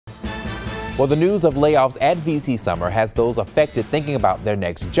Well, the news of layoffs at VC Summer has those affected thinking about their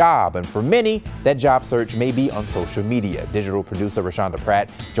next job. And for many, that job search may be on social media. Digital producer Rashonda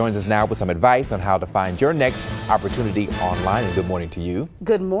Pratt joins us now with some advice on how to find your next opportunity online. And good morning to you.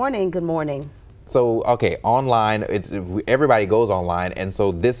 Good morning. Good morning. So, okay, online, everybody goes online, and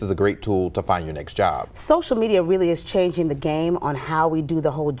so this is a great tool to find your next job. Social media really is changing the game on how we do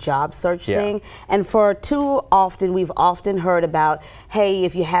the whole job search thing. And for too often, we've often heard about, hey,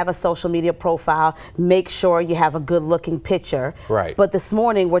 if you have a social media profile, make sure you have a good looking picture. Right. But this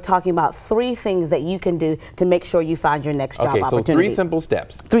morning, we're talking about 3 things that you can do to make sure you find your next job opportunity. Okay, so 3 simple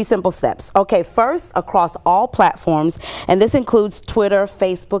steps. 3 simple steps. Okay, first, across all platforms, and this includes Twitter,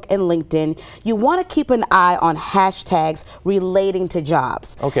 Facebook, and LinkedIn, you want to keep an eye on hashtags relating to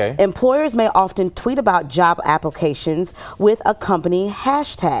jobs. Okay. Employers may often tweet about job applications with accompanying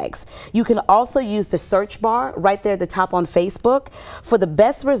hashtags. You can also use the search bar right there at the top on Facebook. For the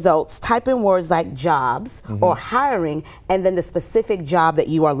best results, type in words like jobs or hiring and then the specific job that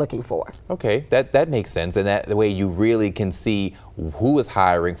you are looking for. Okay, that makes sense, and that the way you really can see who is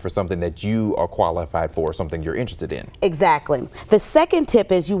hiring for something that you are qualified for, something you're interested in. Exactly. The second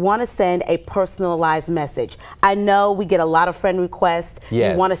tip is you want to send a personalized message. I know we get a lot of friend requests.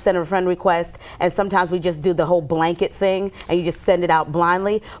 Yes. You want to send a friend request, and sometimes we just do the whole blanket thing and you just send it out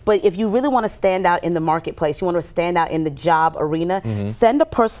blindly. But if you really want to stand out in the marketplace, you want to stand out in the job arena, send a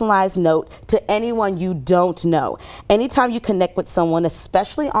personalized note to anyone you don't know. Anytime you connect with someone,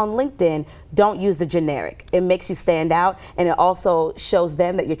 especially on LinkedIn, don't use the generic. It makes you stand out, and it also shows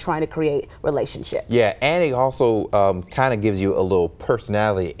them that you're trying to create relationship. Yeah, and it also kind of gives you a little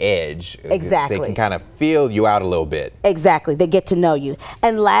personality edge. Exactly. They can kind of feel you out a little bit. Exactly. They get to know you.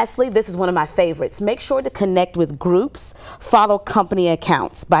 And lastly, this is one of my favorites. Make sure to connect with groups, follow company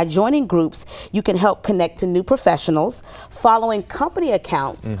accounts. By joining groups, you can help connect to new professionals. Following company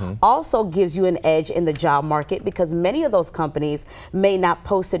accounts also gives you an edge in the job market because many of those companies may not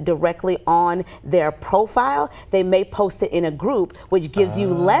post it directly on their profile. They may post it in a group, which gives you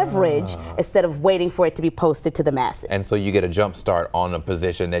leverage instead of waiting for it to be posted to the masses. And so you get a jump start on a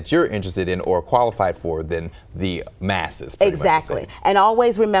position that you're interested in or qualified for than the masses. Exactly. And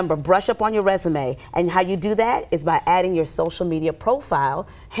always remember, brush up on your resume. And how you do that is by adding your social media profile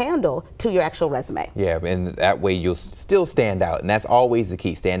handle to your actual resume. Yeah, and that way you'll still stand out. And that's always the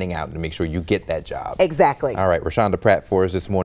key, standing out to make sure you get that job. Exactly. All right, Rashonda Pratt for us this morning.